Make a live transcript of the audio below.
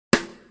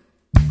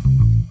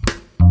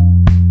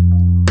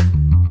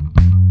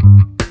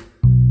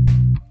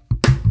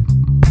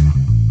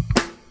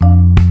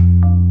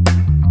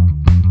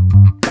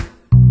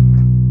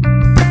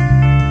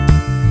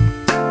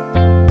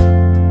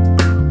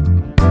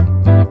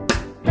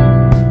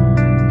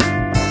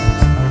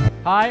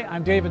Hi,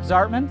 I'm David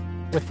Zartman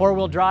with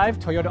 4-Wheel Drive,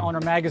 Toyota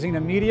Owner Magazine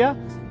and Media,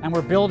 and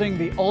we're building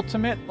the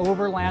ultimate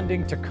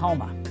overlanding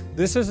Tacoma.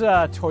 This is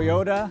a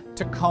Toyota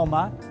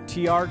Tacoma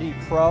TRD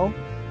Pro.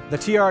 The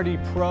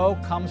TRD Pro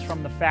comes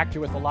from the factory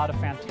with a lot of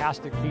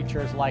fantastic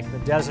features like the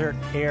desert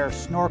air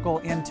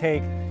snorkel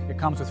intake. It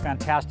comes with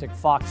fantastic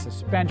Fox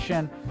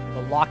suspension,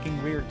 the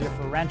locking rear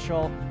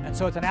differential, and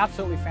so it's an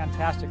absolutely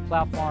fantastic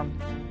platform.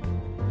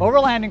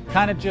 Overlanding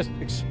kind of just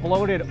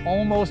exploded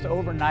almost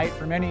overnight.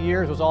 For many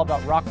years, it was all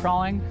about rock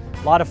crawling.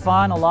 A lot of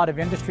fun, a lot of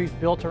industries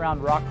built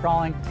around rock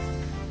crawling.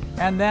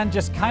 And then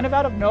just kind of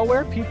out of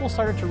nowhere, people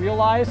started to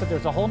realize that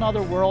there's a whole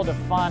nother world of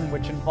fun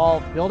which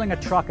involved building a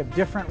truck a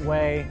different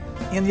way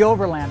in the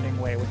overlanding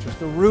way, which was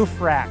the roof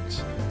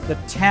racks, the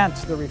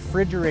tents, the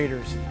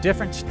refrigerators,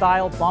 different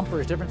style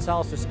bumpers, different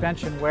style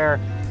suspension, where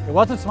it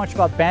wasn't so much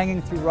about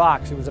banging through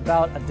rocks, it was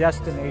about a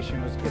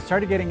destination. It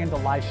started getting into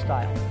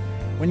lifestyle.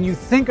 When you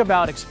think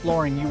about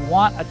exploring, you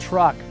want a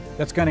truck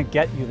that's going to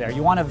get you there.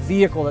 You want a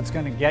vehicle that's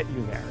going to get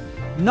you there.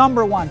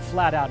 Number one,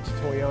 flat out, it's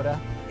Toyota.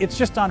 It's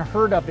just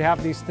unheard of to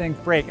have these things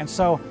break. And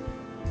so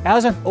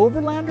as an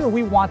overlander,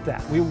 we want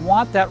that. We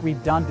want that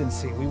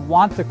redundancy. We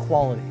want the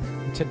quality.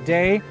 And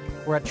today,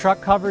 we're at Truck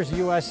Covers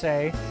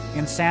USA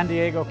in San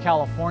Diego,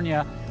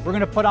 California. We're going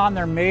to put on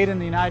their Made in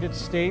the United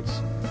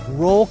States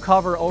roll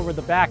cover over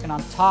the back, and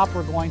on top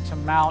we're going to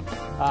mount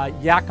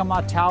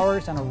Yakima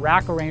towers and a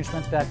rack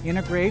arrangement that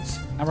integrates,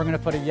 and we're going to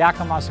put a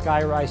Yakima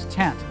skyrise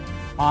tent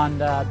on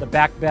the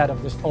back bed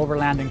of this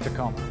overlanding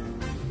Tacoma.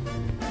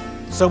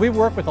 So we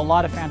work with a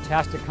lot of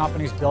fantastic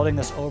companies building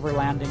this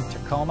overlanding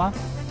Tacoma,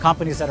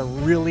 companies that are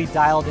really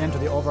dialed into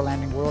the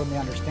overlanding world and they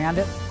understand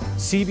it.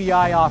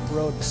 CBI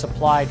Off-Road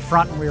supplied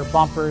front and rear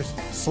bumpers,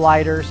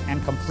 sliders,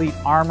 and complete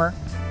armor.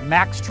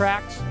 Max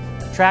Tracks,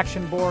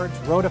 traction boards,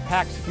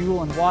 Rotopax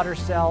fuel and water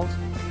cells.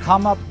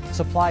 Come Up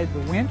supplied the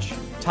winch.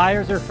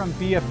 Tires are from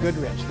BF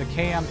Goodrich, the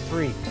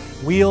KM3.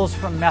 Wheels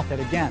from Method,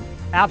 again,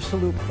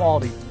 absolute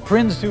quality.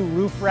 Prinzu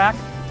roof rack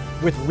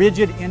with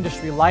Rigid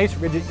Industry lights.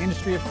 Rigid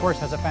Industry, of course,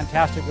 has a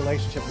fantastic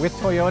relationship with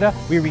Toyota.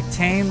 We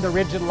retain the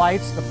Rigid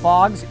lights, the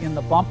fogs, in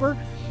the bumper,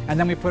 and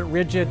then we put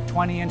Rigid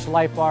 20-inch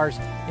light bars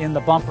in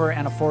the bumper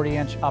and a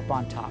 40-inch up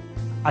on top.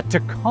 A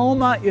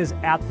Tacoma is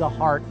at the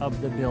heart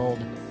of the build.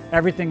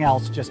 Everything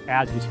else just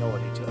adds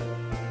utility to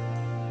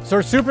it. So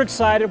we're super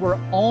excited. We're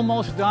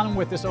almost done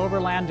with this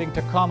overlanding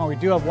Tacoma. We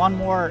do have one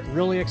more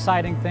really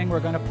exciting thing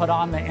we're going to put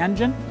on the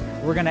engine.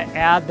 We're going to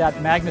add that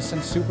Magnuson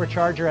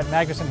supercharger at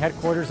Magnuson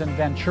headquarters in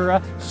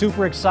Ventura.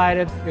 Super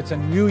excited. It's a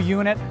new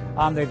unit.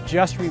 They've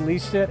just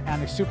released it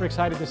and they're super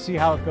excited to see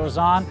how it goes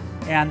on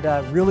and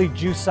really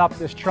juice up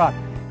this truck.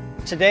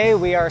 Today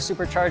we are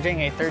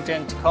supercharging a 3rd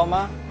gen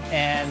Tacoma,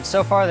 and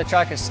so far the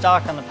truck is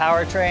stock on the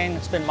powertrain.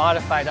 It's been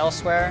modified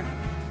elsewhere.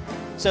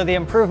 So the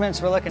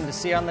improvements we're looking to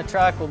see on the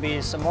truck will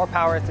be some more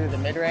power through the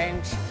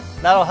mid-range.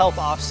 That'll help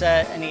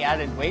offset any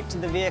added weight to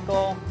the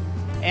vehicle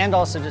and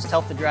also just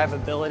help the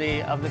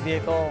drivability of the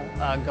vehicle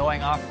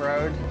going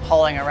off-road,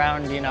 hauling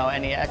around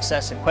any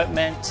excess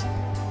equipment,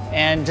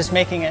 and just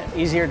making it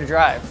easier to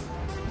drive.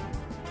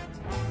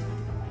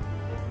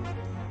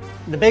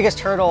 The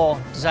biggest hurdle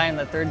designing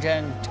the 3rd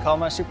gen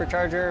Tacoma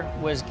supercharger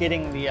was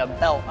getting the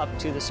belt up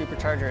to the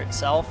supercharger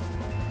itself.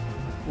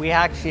 We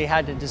actually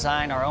had to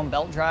design our own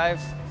belt drive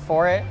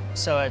for it,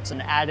 so it's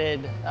an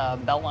added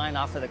belt line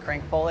off of the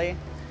crank pulley.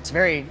 It's a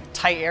very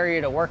tight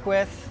area to work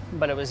with,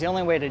 but it was the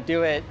only way to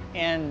do it,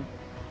 and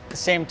at the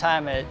same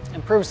time it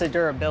improves the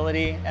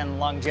durability and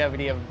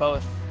longevity of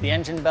both the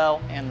engine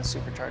belt and the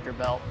supercharger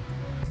belt.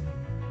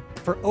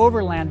 For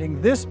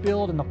overlanding, this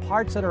build and the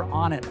parts that are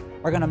on it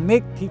are going to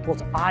make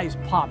people's eyes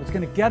pop. It's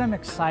going to get them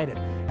excited.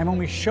 And when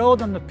we show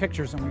them the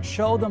pictures and we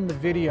show them the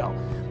video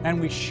and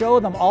we show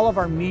them all of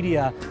our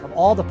media of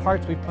all the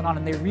parts we put on,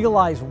 and they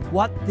realize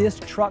what this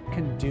truck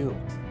can do,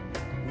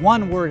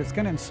 one word, it's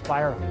going to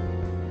inspire them.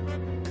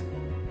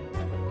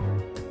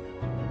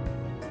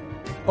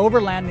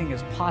 Overlanding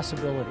is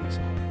possibilities.